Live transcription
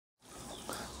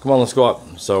Come on, let's go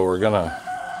up. So we're gonna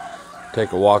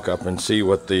take a walk up and see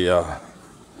what the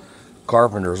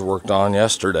carpenters worked on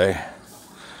yesterday.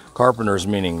 Carpenters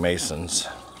meaning masons.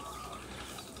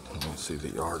 You can see the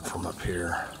yard from up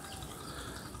here.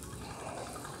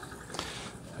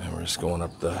 And we're just going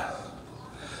up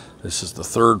this is the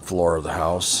third floor of the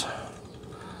house.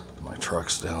 My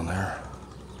truck's down there.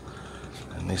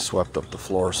 And they swept up the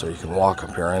floor so you can walk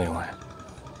up here anyway.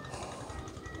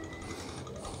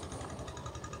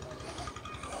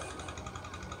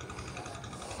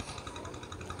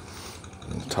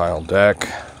 And the tile deck.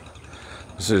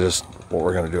 This is just what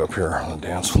we're going to do up here on the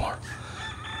dance floor.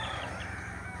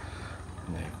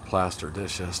 And they plastered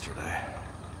this yesterday.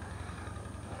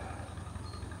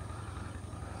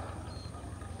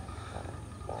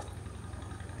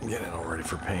 Getting it all ready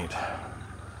for paint.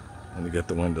 And to get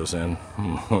the windows in.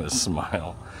 With a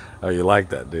smile. Oh, you like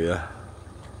that, do you?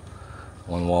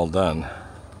 One wall done.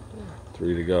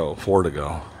 3 to go. 4 to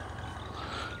go.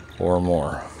 4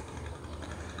 more.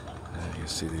 And you can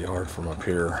see the yard from up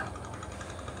here.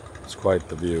 It's quite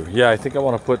the view. Yeah, I think I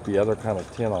want to put the other kind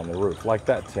of tin on the roof. Like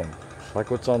that tin. Like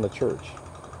what's on the church.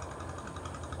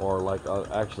 Or like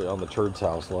actually on the church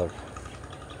house. Look.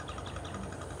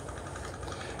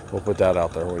 We'll put that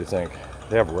out there. What do you think?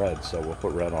 They have red, so we'll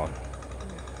put red on.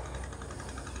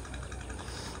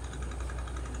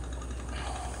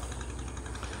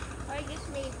 Or I guess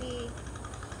maybe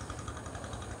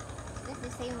that's the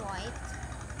same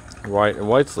white.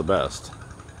 White's the best.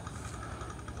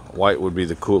 White would be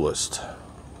the coolest.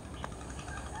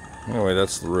 Anyway,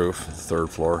 that's the roof, the 3rd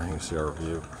floor. You can see our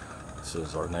view. This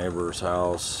is our neighbor's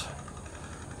house.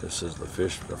 This is the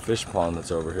fish pond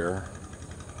that's over here.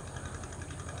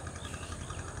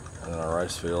 And our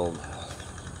rice field.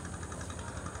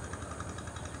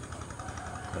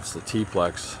 That's the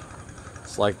T-Plex.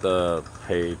 It's like the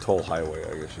toll highway,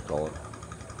 I guess you call it.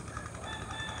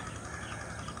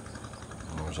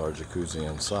 And there's our jacuzzi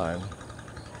inside.